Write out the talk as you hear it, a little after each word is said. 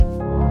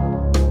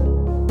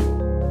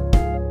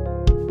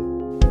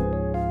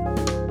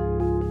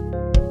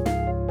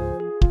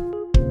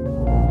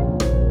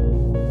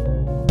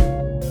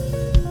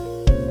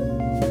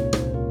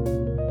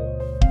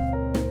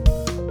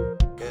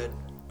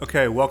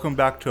Okay, welcome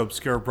back to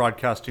Obscure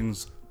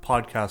Broadcasting's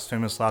podcast,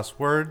 Famous Last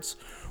Words.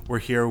 We're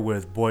here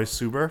with Boy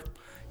Suber.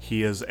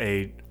 He is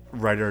a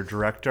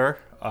writer-director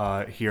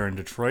here in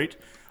Detroit.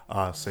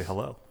 Say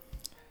hello.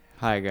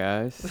 Hi,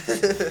 guys.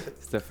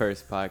 It's the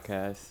first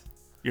podcast.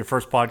 Your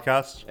first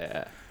podcast?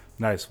 Yeah.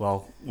 Nice.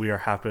 Well, we are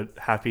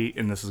happy,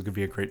 and this is going to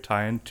be a great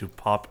tie-in to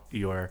pop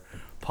your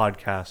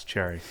podcast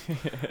cherry.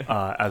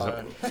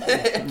 Pun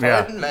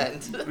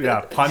meant. Yeah,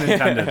 pun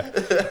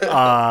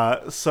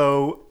intended.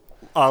 So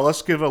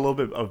let's give a little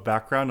bit of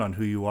background on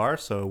who you are.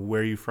 So where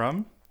are you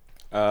from?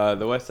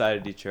 The west side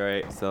of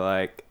Detroit, so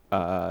like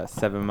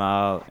 7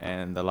 Mile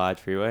and the Lodge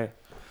Freeway.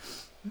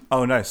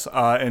 Oh, nice.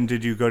 And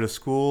did you go to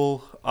school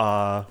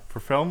for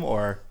film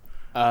or?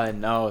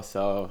 No,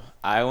 so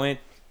I went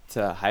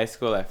to high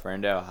school at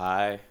Ferndale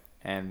High,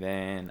 and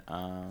then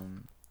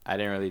I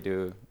didn't really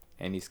do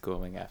any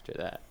schooling after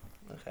that.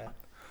 Okay.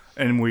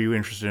 And were you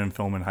interested in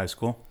film in high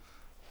school?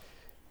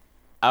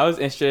 I was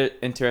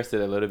interested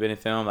a little bit in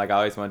film. Like, I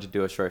always wanted to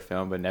do a short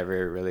film, but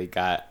never really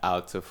got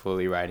out to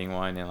fully writing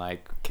one and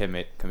like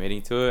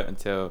committing to it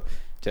until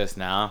just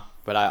now.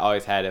 But I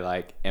always had it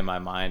like in my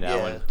mind that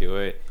I wanted to do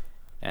it,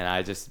 and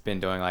I just been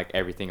doing like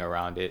everything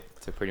around it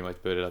to pretty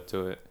much build it up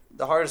to it.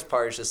 The hardest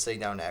part is just sitting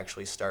down and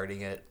actually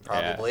starting it,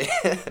 probably.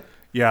 Yeah.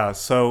 Yeah.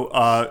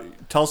 So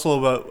tell us a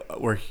little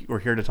bit. We're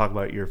here to talk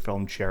about your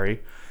film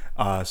Cherry.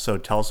 So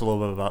tell us a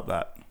little bit about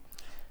that.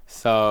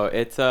 So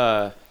it's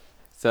a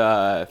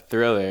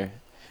thriller.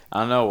 I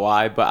don't know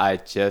why, but I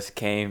just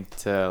came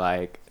to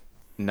like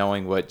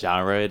knowing what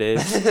genre it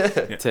is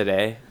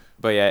today.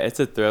 But yeah, it's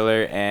a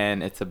thriller,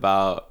 and it's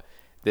about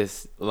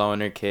this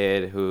loner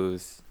kid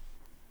who's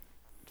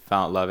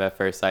found love at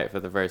first sight for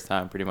the first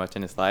time pretty much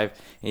in his life.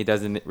 And he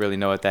doesn't really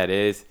know what that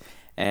is,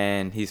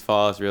 and he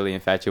falls really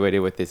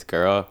infatuated with this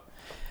girl.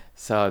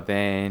 So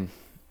then,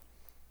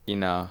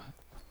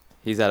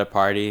 he's at a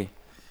party,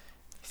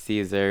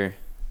 sees her.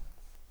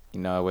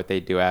 What they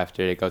do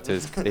after they go to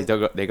his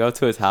they go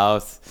to his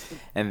house,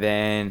 and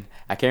then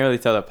I can't really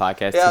tell the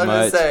podcast too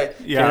much.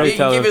 You can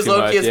keep as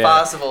low key as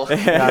possible.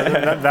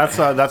 Yeah, that's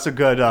a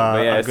good.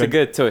 It's a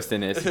good twist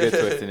in it. It's a good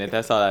twist in it.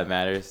 That's all that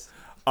matters.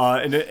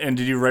 And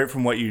did you write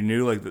from what you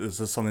knew? Like, is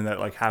this something that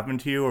like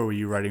happened to you, or were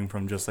you writing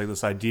from just like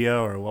this idea,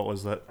 or what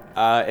was that?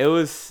 It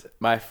was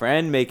my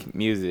friend make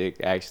music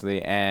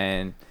actually,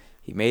 and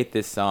he made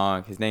this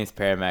song. His name's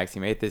Paramax. He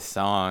made this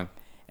song.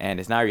 And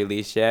it's not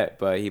released yet,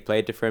 but he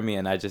played it for me,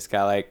 and I just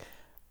got like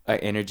a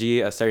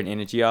certain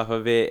energy off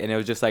of it, and it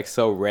was just like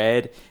so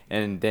red.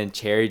 And then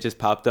Cherry just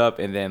popped up,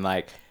 and then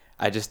like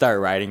I just started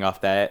writing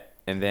off that.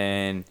 And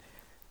then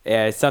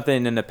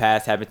something in the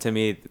past happened to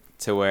me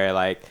to where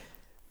like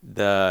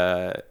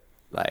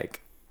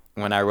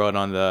when I wrote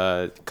on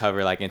the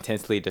cover like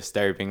intensely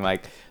disturbing,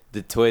 like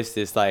the twist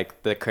is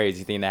like the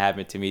crazy thing that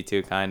happened to me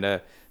too, kind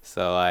of.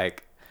 So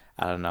like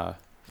I don't know,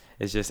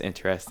 it's just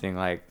interesting.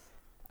 Like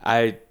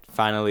I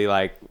finally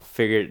like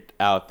figured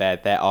out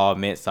that all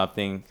meant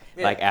something.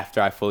 Like after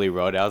I fully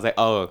wrote it, I was like,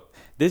 oh,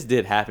 this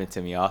did happen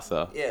to me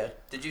also. Yeah.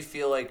 Did you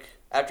feel like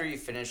after you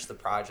finished the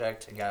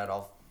project and got it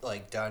all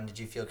like done, did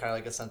you feel kind of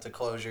like a sense of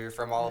closure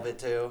from all of it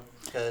too?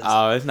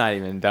 Oh, it's not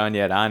even done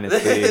yet, honestly.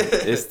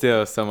 It's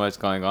still so much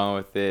going on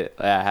with it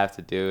that I have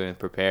to do and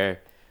prepare.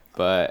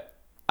 But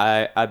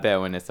I bet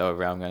when it's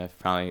over, I'm gonna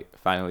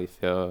finally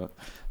feel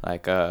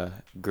like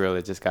a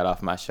gorilla just got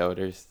off my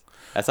shoulders.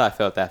 That's how I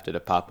felt after the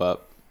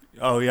pop-up.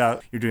 Oh yeah,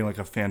 you're doing like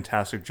a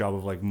fantastic job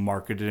of like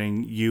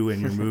marketing you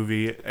and your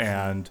movie,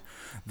 and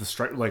the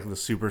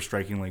super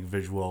striking like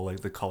visual, like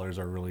the colors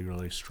are really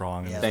really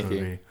strong in this movie.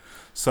 You.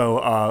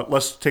 So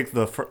let's take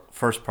the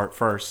first part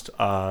first.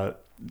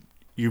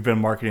 You've been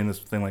marketing this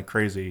thing like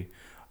crazy.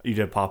 You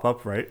did pop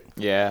up, right?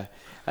 Yeah,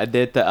 I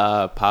did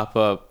the pop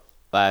up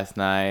last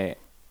night.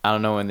 I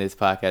don't know when this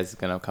podcast is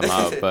gonna come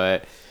out,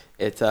 but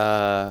it's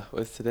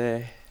what's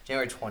today?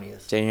 January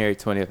 20th. January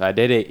 20th. I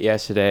did it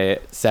yesterday,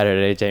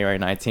 Saturday, January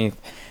 19th.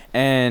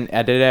 And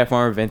I did it at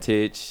Former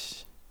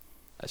Vintage.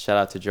 Shout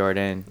out to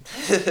Jordan.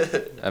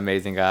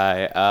 Amazing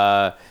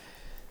guy.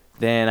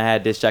 Then I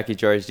had Disc Jockey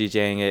George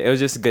DJing it. It was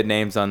just good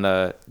names on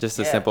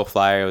simple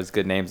flyer. It was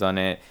good names on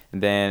it.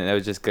 And then it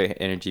was just good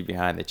energy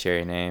behind the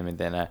Cherry name. And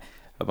then a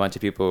bunch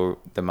of people,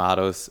 the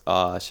models,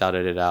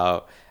 shouted it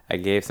out. I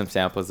gave some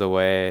samples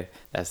away.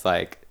 That's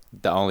like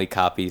the only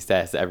copies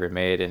that's ever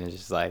made, and it's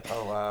just like,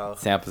 oh wow,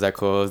 samples are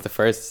cool. It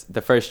was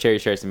the first Cherry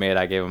shirts made.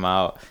 I gave them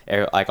out.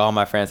 Like all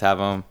my friends have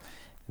them.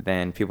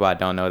 Then people I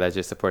don't know that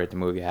just supported the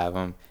movie have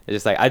them. It's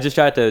just like I just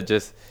tried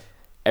to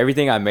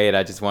everything I made.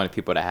 I just wanted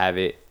people to have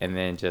it, and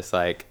then just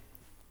like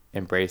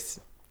embrace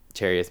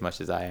Cherry as much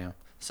as I am.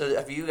 So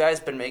have you guys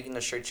been making the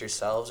shirts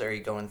yourselves, or are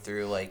you going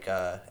through like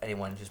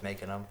anyone who's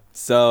making them?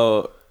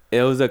 So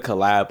it was a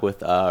collab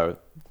with a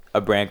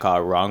brand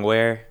called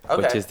Wrongwear,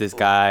 which is this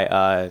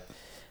guy.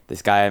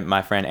 This guy,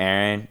 my friend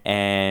Aaron,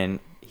 and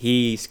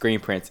he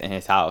screen prints in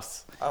his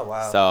house. Oh,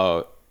 wow.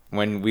 So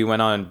when we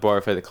went on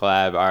board for the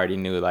collab, I already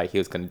knew like he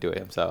was going to do it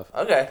himself.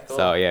 Okay, cool.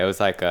 So yeah, it was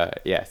like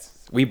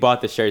we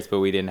bought the shirts, but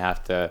we didn't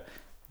have to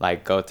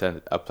like go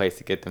to a place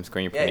to get them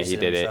screen printed. He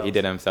did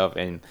it himself,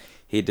 and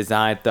He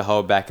designed the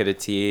whole back of the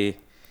tee.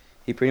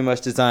 He pretty much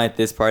designed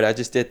this part. I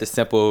just did the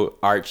simple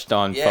arched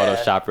on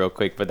Photoshop real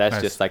quick, but that's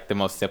just like the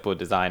most simple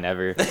design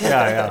ever.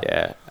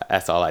 Yeah.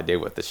 That's all I did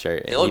with the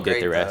shirt, and he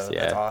did the rest. Though.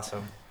 Yeah, that's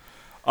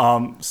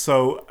awesome.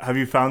 So have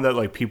you found that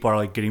like people are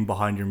like getting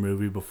behind your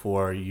movie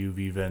before you've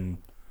even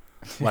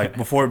like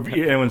before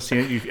anyone's seen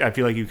it? I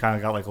feel like you kind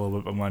of got like a little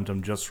bit of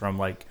momentum just from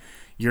like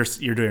you're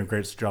doing a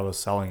great job of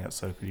selling it.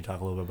 So could you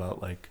talk a little bit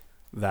about like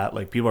that?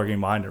 Like people are getting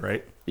behind it,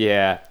 right?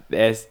 Yeah,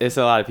 it's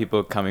a lot of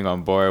people coming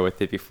on board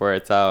with it before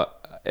it's out.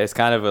 It's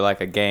kind of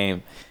like a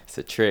game. It's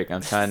a trick.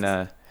 I'm trying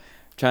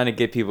to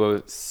get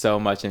people so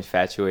much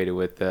infatuated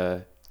with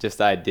just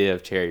the idea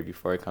of Cherry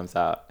before it comes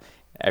out.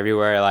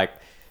 Everywhere, like,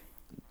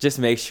 just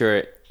make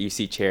sure you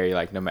see Cherry.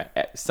 Like, no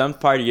matter some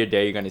part of your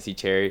day, you're gonna see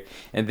Cherry,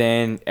 and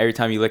then every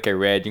time you look at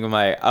Red, you're gonna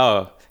be like,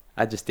 oh,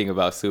 I just think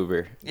about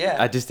Suber. Yeah.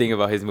 I just think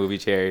about his movie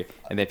Cherry,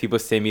 and then people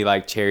send me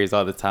like cherries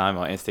all the time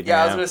on Instagram.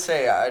 Yeah, I was gonna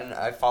say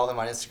I follow them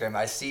on Instagram.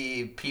 I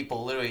see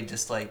people literally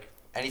just like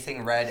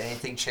anything red,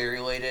 anything cherry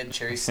related,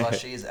 cherry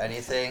slushies,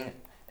 anything.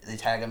 They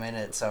tag them in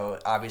it, so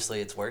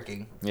obviously it's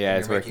working. Yeah,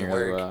 it's working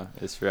really well.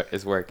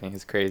 It's working.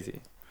 It's crazy.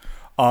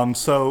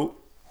 So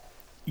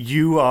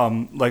you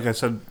like I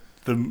said,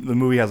 the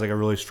movie has like a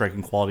really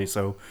striking quality.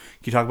 So can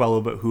you talk about a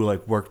little bit who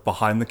like worked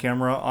behind the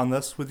camera on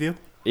this with you?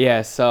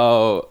 Yeah,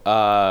 so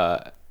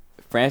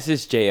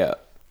Francis J.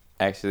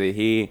 Actually,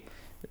 he's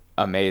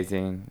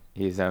an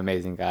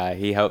amazing guy.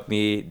 He helped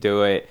me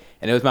do it,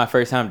 and it was my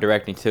first time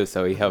directing too,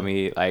 so he helped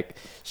me like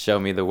show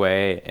me the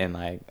way and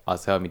like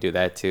also helped me do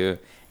that too.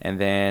 And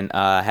then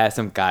I had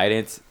some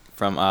guidance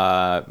from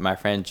my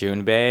friend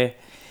Junbei.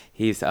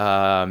 He's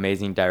an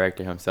amazing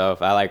director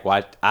himself. I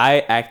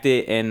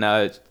acted in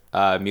a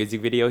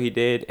music video he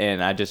did,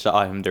 and I just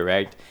saw him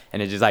direct,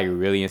 and it just like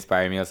really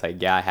inspired me. I was like,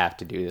 yeah, I have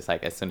to do this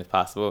like as soon as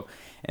possible.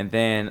 And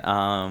then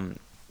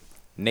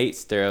Nate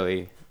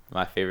Sterling,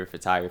 my favorite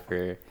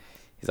photographer,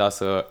 he's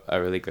also a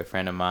really good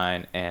friend of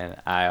mine, and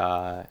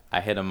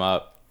I hit him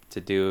up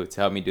to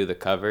help me do the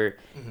cover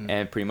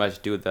and pretty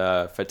much do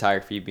the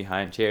photography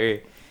behind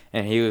Cherry,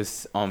 and he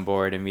was on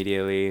board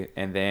immediately.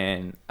 And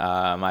then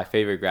my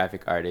favorite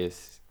graphic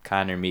artist,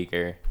 Connor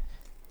Meeker,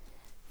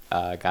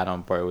 got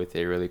on board with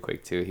it really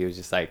quick too. He was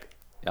just like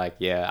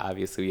yeah,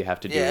 obviously you have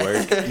to do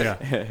work.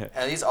 Yeah.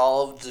 Are these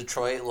all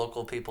Detroit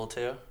local people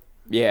too?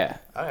 Yeah.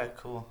 Okay,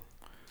 cool.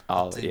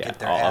 Get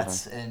their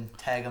hats and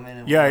tag them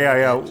in. Yeah.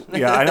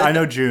 I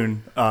know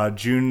June.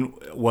 June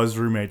was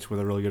roommates with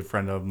a really good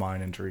friend of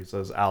mine and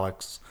Teresa's,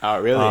 Alex. Oh,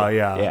 really?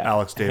 Yeah.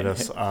 Alex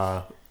Davis,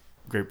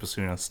 great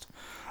bassoonist.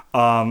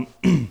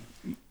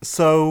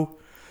 So,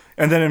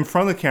 and then in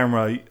front of the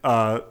camera,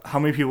 how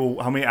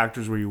many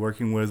actors were you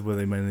working with? Were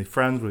they mainly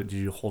friends? Did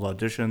you hold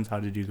auditions?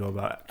 How did you go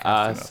about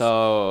casting this?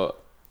 So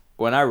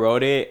when I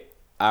wrote it,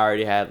 I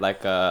already had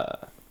like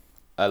a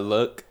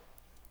look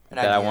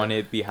that I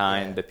wanted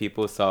behind the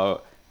people.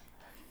 So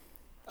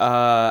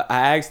I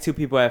asked 2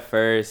 people at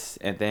first,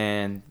 and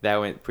then that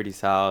went pretty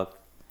south,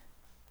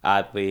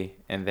 oddly.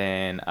 And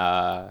then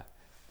the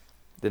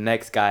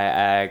next guy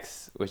I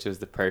asked, which was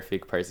the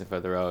perfect person for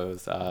the role,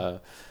 was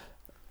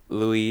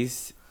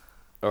Louis.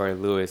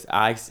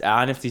 I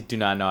honestly do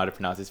not know how to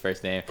pronounce his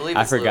first name.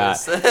 I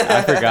forgot.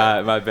 I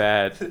forgot. My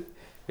bad.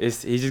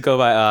 He just go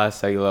by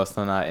Cellulose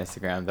on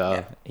Instagram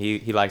though. Yeah.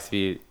 He likes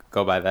to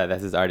go by that.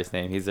 That's his artist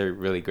name. He's a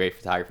really great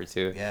photographer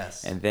too.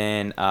 Yes. And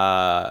then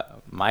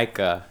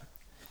Micah,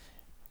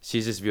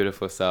 she's just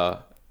beautiful. So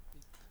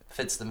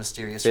fits the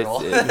mysterious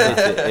role.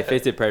 It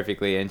fits it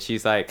perfectly. And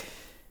she's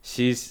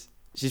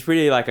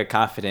pretty like a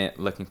confident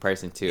looking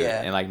person too,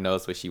 and like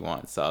knows what she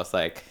wants. So it's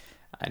like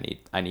I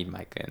need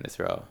Micah in this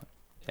role.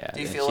 Yeah.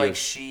 Do you feel like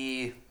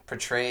she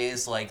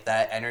portrays like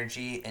that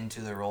energy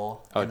into the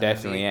role? Oh,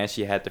 definitely. And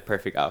she had the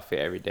perfect outfit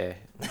every day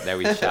that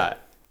we shot.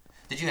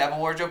 Did you have a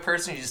wardrobe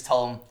person? Or you just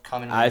tell them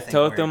come in? I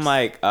told them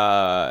like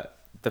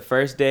the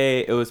first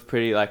day it was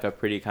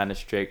pretty kind of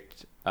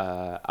strict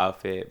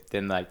outfit.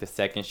 Then like the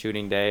second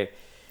shooting day,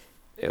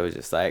 it was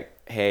just like,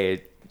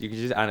 hey, you could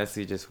just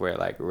honestly just wear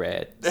like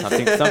red,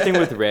 something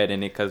with red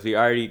in it, because we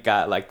already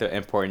got like the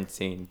important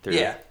scene through.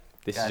 Yeah.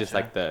 This is just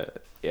like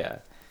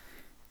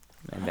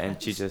and then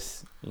she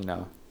just,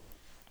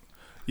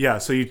 Yeah,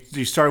 so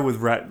you started with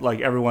red, like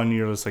everyone,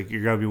 you're just like,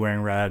 you're going to be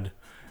wearing red.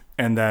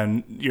 And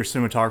then your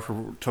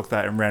cinematographer took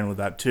that and ran with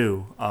that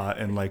too.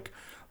 And like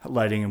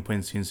lighting and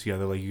putting scenes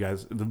together, like you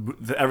guys,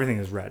 everything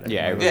is red.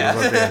 Yeah,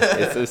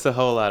 it's a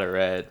whole lot of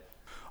red.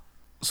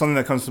 Something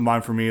that comes to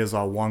mind for me is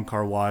Wong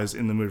Kar-wai's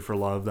In the Mood for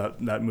Love.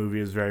 That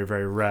movie is very,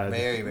 very red.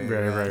 Very,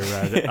 very, very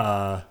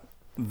red.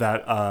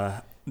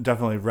 That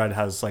definitely red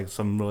has like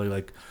some really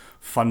like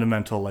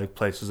fundamental like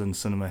places in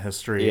cinema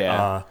history.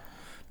 Yeah.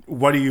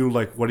 What are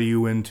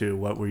you into?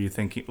 What were you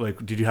thinking?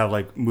 Like, did you have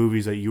like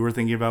movies that you were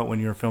thinking about when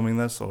you were filming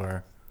this,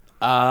 or?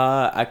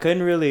 I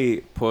couldn't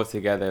really pull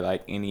together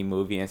like any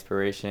movie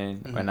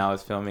inspiration when I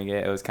was filming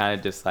it. It was kind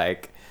of just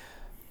like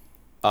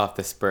off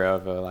the spur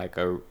of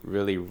a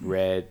really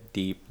red,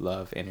 deep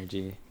love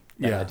energy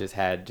that I just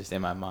had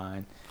in my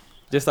mind.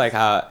 Just like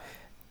how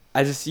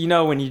I just,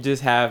 when you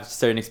just have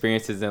certain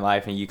experiences in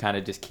life and you kind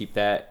of just keep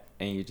that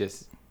and you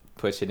just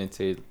push it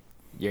into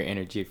your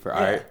energy for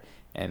art,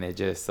 and it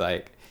just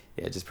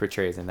just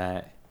portrays in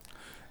that.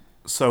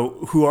 So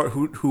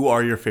who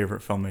are your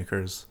favorite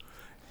filmmakers?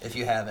 If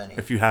you have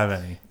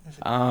any.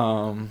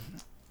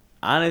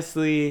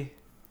 Honestly,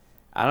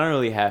 I don't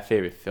really have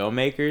favorite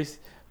filmmakers,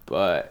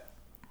 but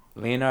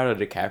Leonardo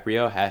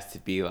DiCaprio has to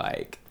be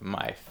like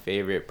my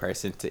favorite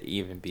person to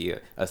even be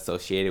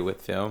associated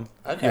with film.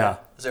 Okay. Yeah.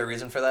 Is there a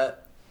reason for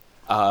that?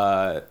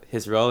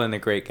 His role in The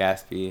Great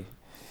Gatsby.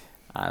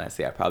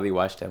 Honestly, I probably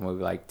watched that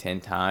movie like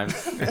 10 times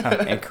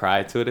and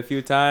cried to it a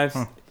few times.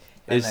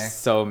 It's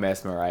so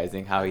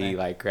mesmerizing how he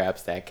like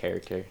grabs that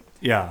character.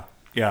 Yeah.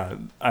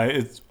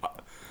 It's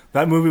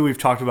that movie we've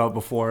talked about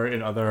before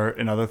in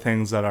other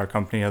things that our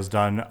company has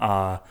done.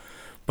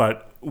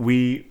 But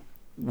we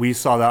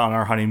saw that on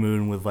our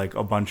honeymoon with like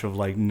a bunch of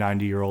like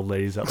 90-year-old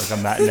ladies at like a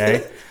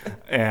matinee,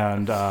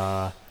 and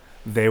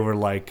they were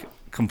like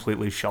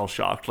completely shell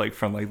shocked, like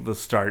from like the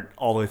start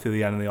all the way through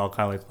the end, and they all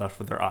kind of like left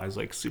with their eyes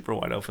like super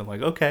wide open,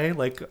 like, okay,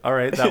 like, all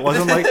right, that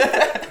wasn't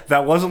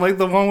like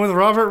the one with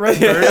Robert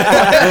Redford.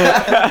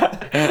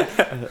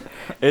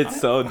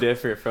 It's so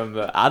different from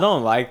I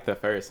don't like the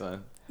first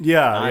one.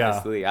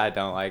 Honestly, I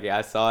don't like it.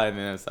 I saw it and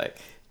then it's like,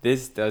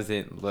 this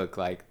doesn't look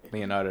like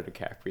Leonardo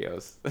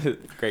DiCaprio's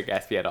Great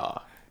Gatsby at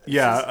all.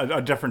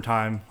 A different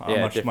time.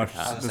 Different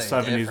time. The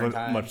 70s was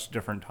a much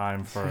different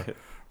time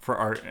for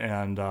art.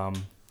 And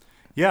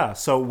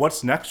so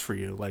what's next for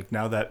you? Like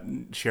now that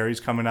Sherry's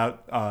coming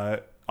out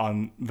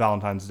on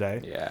Valentine's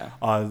Day,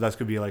 that's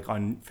gonna be like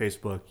on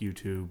Facebook,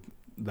 YouTube,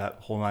 that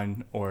whole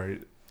nine, or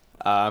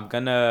I'm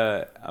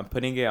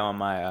putting it on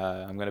my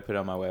I'm gonna put it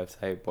on my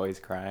website, Boys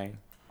Crying.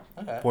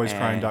 Okay.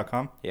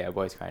 Boyscrying.com? Yeah,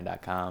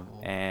 boyscrying.com.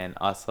 Cool. And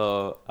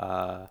also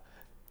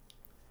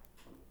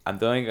I'm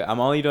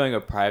only doing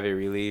a private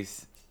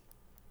release.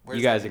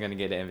 You guys are gonna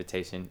get an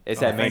invitation.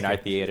 It's at Main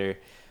Art Theater.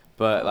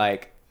 But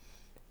like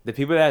the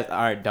people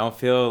that don't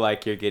feel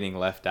like you're getting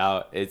left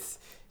out, it's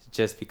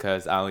just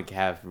because I only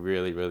have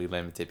really, really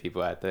limited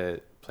people at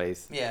the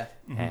place. Yeah.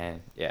 Mm-hmm.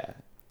 And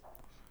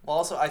well,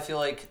 also, I feel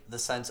like the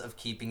sense of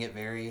keeping it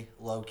very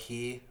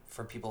low-key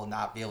for people to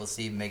not be able to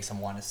see makes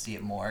them want to see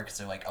it more, because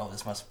they're like, oh,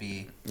 this must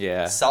be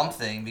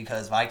something,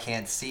 because if I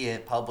can't see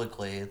it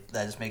publicly,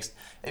 that just makes...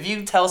 If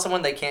you tell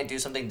someone they can't do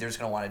something, they're just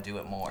going to want to do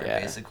it more,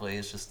 basically.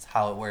 It's just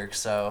how it works.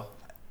 So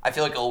I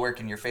feel like it'll work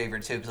in your favor,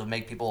 too, because it'll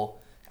make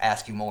people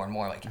ask you more and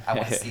more, like, I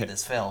want to see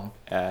this film.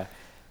 Yeah.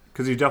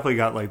 Because you definitely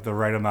got, like, the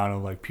right amount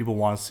of, like, people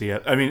want to see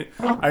it. I mean,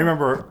 I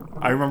remember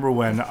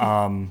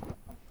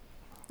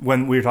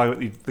when we were talking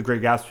about The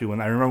Great Gatsby,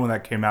 I remember when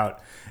that came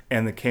out,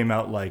 and it came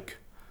out like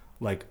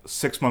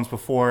 6 months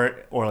before,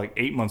 or like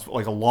 8 months,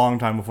 like a long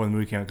time before the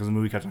movie came out, because the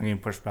movie kept on getting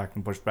pushed back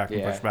and pushed back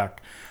and pushed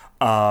back.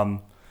 And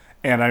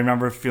I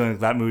remember feeling like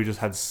that movie just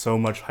had so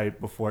much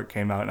hype before it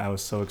came out, and I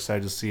was so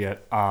excited to see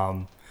it.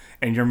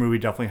 And your movie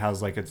definitely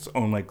has like its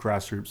own like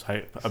grassroots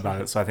hype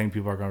about it, so I think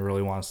people are going to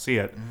really want to see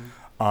it.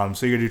 Mm-hmm.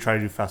 So you're going to try to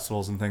do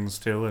festivals and things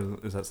too?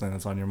 Is that something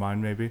that's on your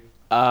mind maybe?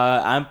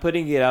 I'm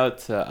putting it out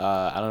to,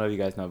 I don't know if you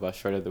guys know about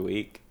Short of the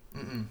Week.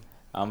 Mm-mm.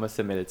 I'm going to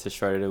submit it to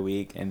Short of the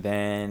Week, and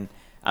then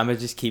I'm going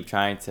to just keep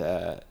trying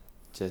to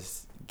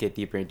just get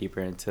deeper and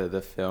deeper into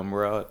the film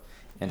world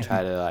and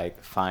try to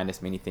like find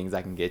as many things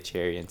I can get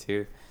Cherry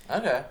into.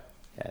 Okay.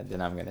 Yeah,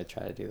 then I'm going to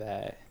try to do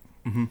that.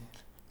 Mm-hmm.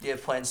 Do you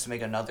have plans to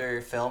make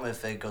another film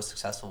if it goes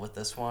successful with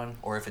this one,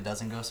 or if it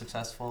doesn't go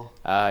successful?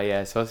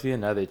 It's supposed to be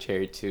another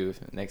Cherry 2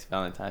 next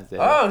Valentine's Day.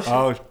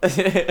 Oh,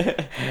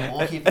 shit.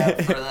 We'll keep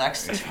that for the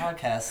next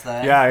podcast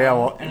then. Yeah,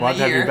 we'll have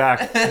to have you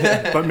back.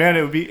 But man,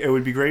 it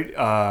would be great.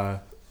 We're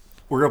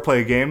gonna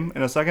play a game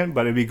in a second,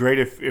 but it'd be great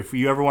if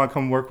you ever want to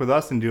come work with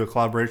us and do a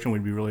collaboration.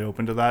 We'd be really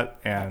open to that.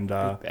 And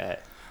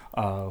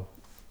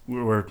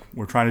we're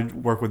trying to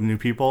work with new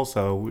people,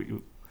 so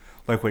we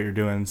like what you're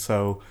doing.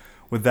 So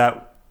with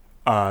that.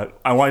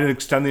 I wanted to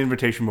extend the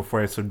invitation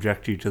before I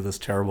subject you to this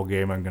terrible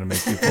game I'm going to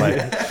make you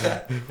play.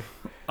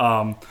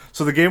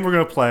 So the game we're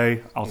going to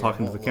play, I'll talk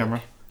into the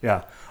camera.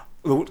 Yeah.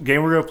 The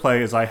game we're going to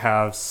play is I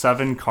have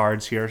 7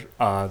 cards here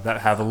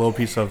that have a little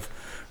piece of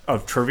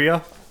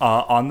trivia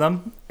on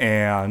them.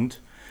 And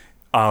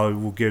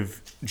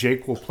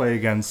Jake will play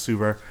against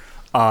Suber.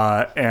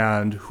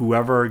 And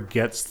whoever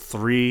gets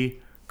 3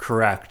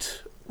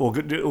 correct, we'll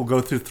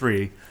go through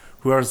 3.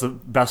 Whoever has the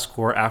best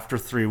score after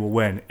 3 will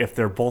win. If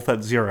they're both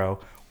at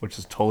 0, which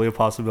is totally a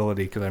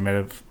possibility because I might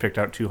have picked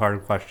out 2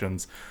 hard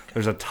questions,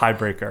 there's a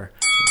tiebreaker.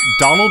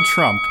 Donald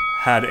Trump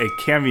had a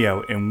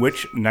cameo in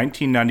which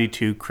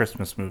 1992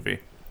 Christmas movie?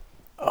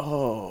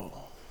 Oh.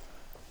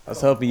 I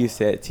was hoping you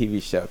said TV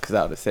show because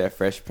I would have said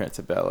Fresh Prince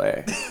of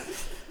Bel-Air.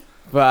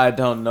 But I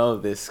don't know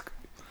this.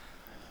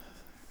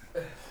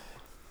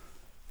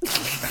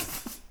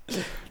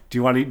 Do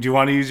you want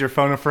to use your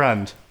phone a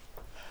friend?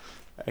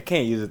 I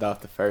can't use it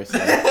off the first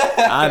one.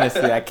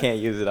 Honestly, I can't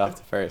use it off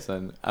the first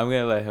one. I'm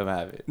gonna let him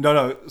have it.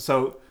 No.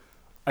 So,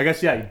 I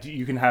guess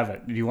you can have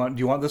it. Do you want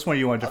this one? Or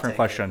you want a different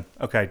question?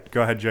 Okay,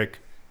 go ahead, Jake.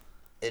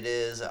 It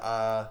is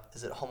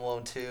it Home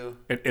Alone 2?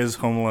 It is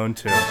Home Alone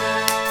 2.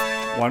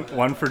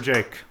 One for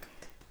Jake.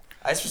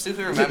 I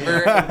specifically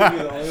remember.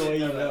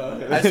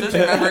 I specifically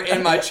remember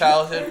in my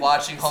childhood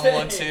watching Home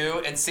Alone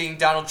 2 and seeing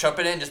Donald Trump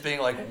in it and just being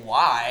like,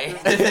 "Why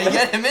did they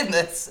get him in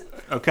this?"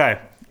 Okay,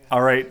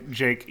 all right,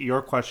 Jake,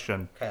 your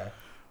question. Okay.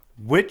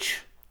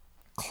 Which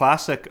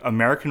classic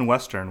American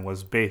Western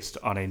was based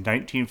on a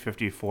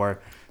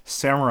 1954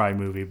 samurai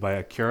movie by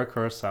Akira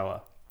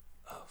Kurosawa?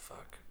 Oh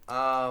fuck.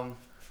 I'm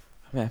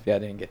happy I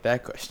didn't get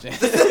that question.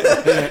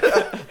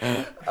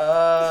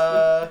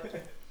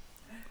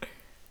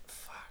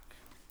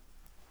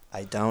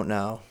 I don't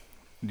know.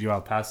 Do you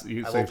want to pass? I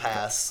will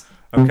pass.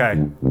 Okay.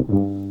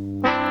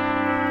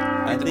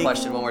 Read the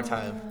question one more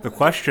time. The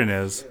question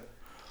is,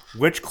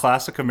 which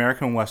classic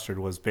American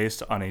Western was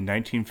based on a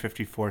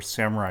 1954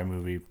 samurai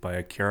movie by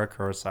Akira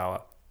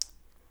Kurosawa?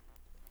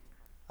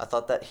 I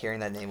thought that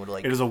hearing that name would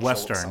It is a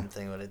Western.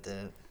 Something, but it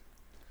didn't.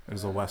 It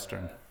is a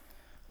Western.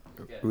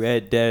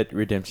 Red Dead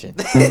Redemption.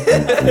 No,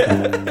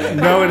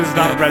 it is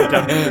not Red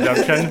Dead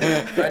Redemption.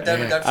 Red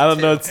Dead Redemption. I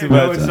don't know too much.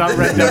 No, it's not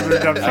Red Dead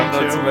Redemption 2. I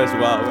don't know too much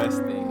Wild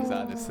West things,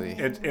 honestly.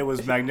 It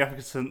was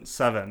Magnificent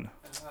Seven.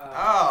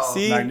 Oh.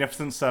 See?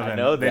 Magnificent Seven. I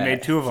know They that.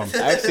 made 2 of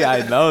them. Actually,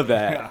 I know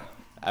that. Yeah.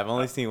 I've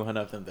only seen one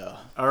of them, though.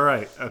 All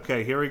right.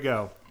 Okay, here we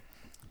go.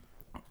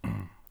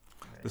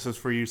 This is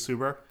for you,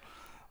 Suber.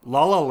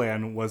 La La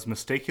Land was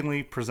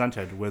mistakenly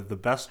presented with the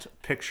Best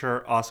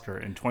Picture Oscar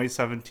in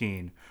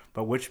 2017,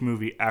 but which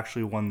movie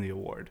actually won the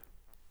award?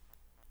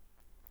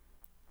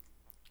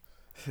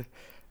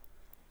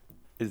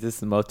 Is this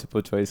a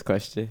multiple choice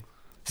question?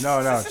 No.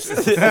 Oh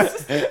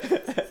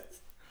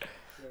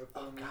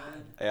God.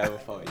 Yeah, I will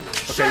follow you.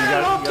 Okay, you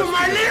got to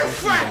my little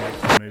friend.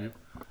 Maybe.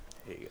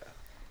 Here you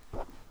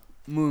go.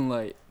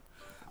 Moonlight.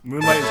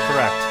 Moonlight is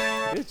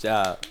correct. Good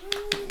job.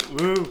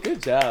 Woo.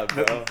 Good job,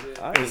 bro.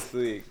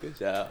 Honestly, good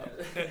job.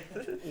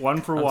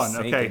 1 for I'm 1.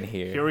 sinking Okay,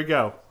 here. here we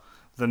go.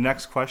 The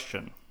next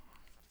question.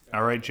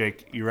 All right,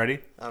 Jake, you ready?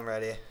 I'm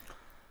ready.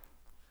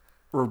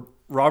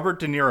 Robert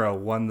De Niro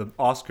won the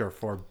Oscar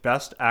for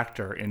Best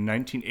Actor in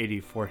 1980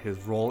 for his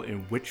role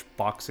in which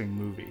boxing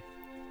movie?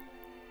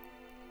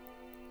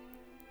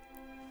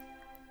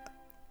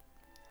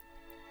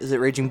 Is it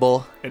Raging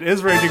Bull? It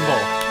is Raging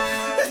Bull.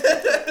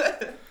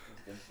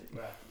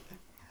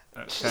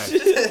 Okay.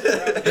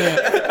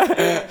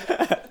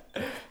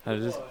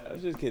 I'm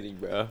just kidding,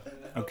 bro.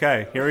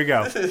 Okay, here we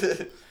go.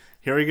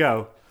 Here we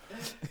go.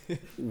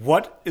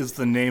 What is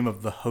the name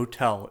of the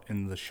hotel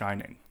in The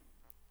Shining?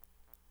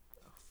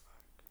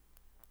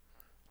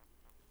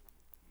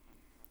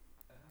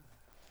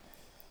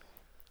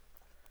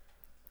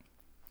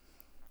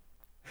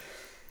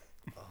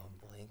 Oh,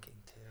 I'm blanking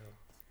too.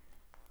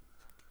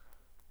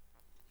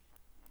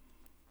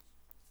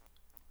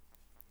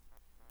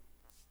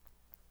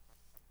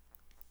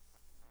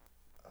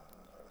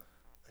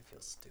 I feel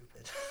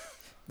stupid.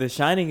 The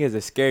Shining is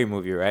a scary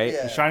movie, right?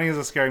 Yeah. The Shining is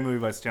a scary movie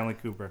by Stanley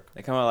Kubrick.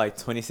 It came out like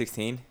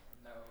 2016.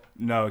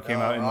 No, it came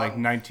out in like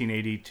wrong.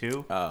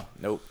 1982. Oh,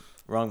 nope.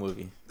 Wrong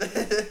movie.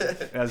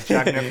 It has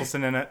Jack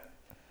Nicholson in it.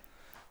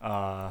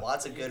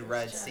 Lots of good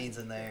red scenes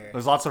in there.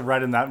 There's lots of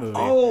red in that movie.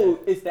 Oh,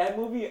 it's that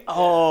movie?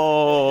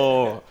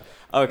 Oh,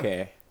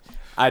 okay.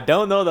 I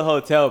don't know the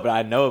hotel, but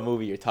I know what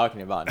movie you're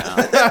talking about now.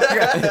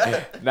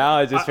 Now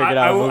I just figured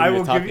out what movie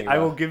you're talking about. I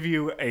will give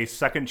you a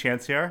second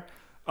chance here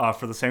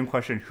for the same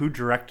question. Who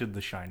directed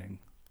The Shining?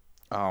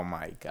 Oh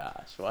my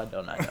gosh. Why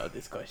don't I know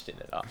this question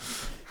at all?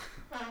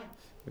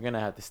 We're going to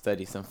have to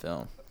study some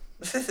film.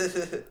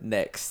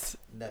 Next.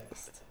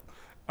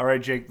 All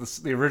right, Jake,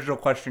 the original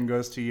question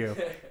goes to you.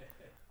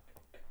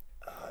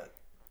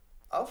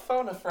 I'll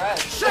phone a friend.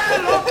 Say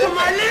hello to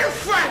my little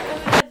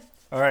friend.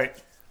 All right,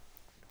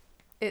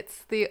 It's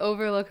the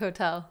Overlook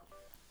Hotel.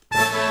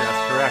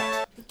 that's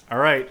correct. All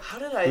right. How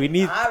did I We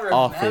need not remember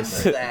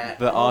Office. that?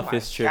 The Oh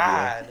Office my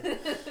trivia. God.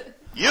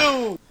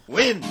 You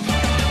win.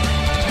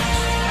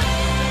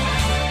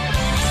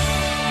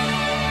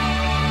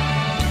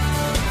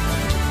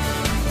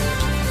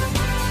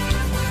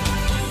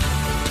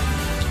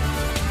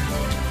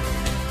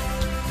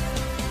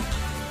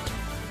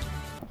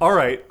 All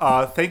right.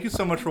 Thank you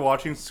so much for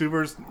watching.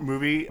 Suber's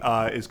movie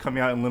is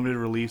coming out in limited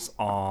release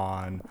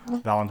on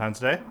Valentine's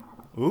Day.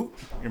 Ooh,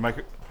 your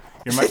microphone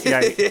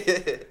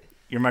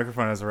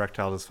has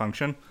erectile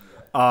dysfunction.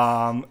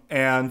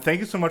 And thank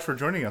you so much for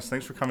joining us.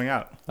 Thanks for coming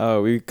out.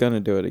 Oh, we're going to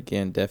do it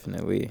again,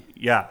 definitely.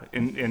 Yeah,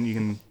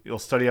 and you'll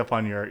study up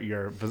on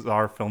your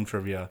bizarre film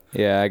trivia.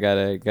 Yeah, I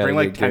gotta Bring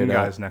like get 10 good at-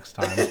 guys next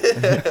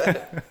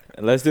time.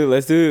 Let's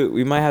do.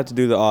 We might have to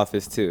do The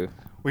Office too.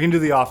 We can do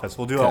The Office.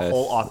 We'll do a 'Cause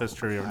whole Office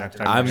trivia next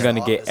time. I'm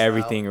gonna Office get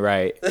everything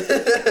right.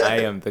 I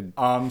am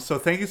the. So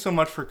thank you so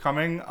much for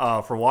coming,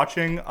 for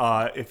watching.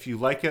 If you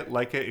like it,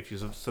 like it. If you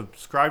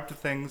subscribe to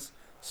things,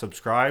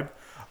 subscribe.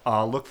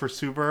 Look for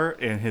Suber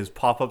in his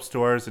pop-up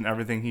stores and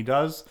everything he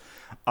does.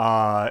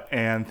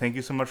 And thank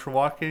you so much for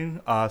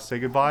watching. Say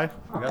goodbye.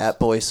 I guess. At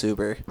Boy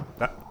Suber.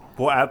 At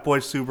Boy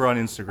Suber on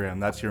Instagram.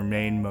 That's your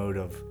main mode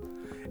of.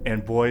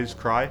 And Boys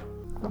Cry.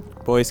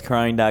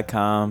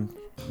 Boyscrying.com.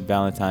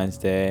 Valentine's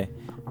Day.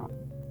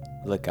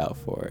 look out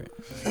for it.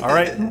 All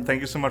right.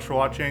 Thank you so much for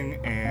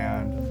watching,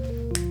 and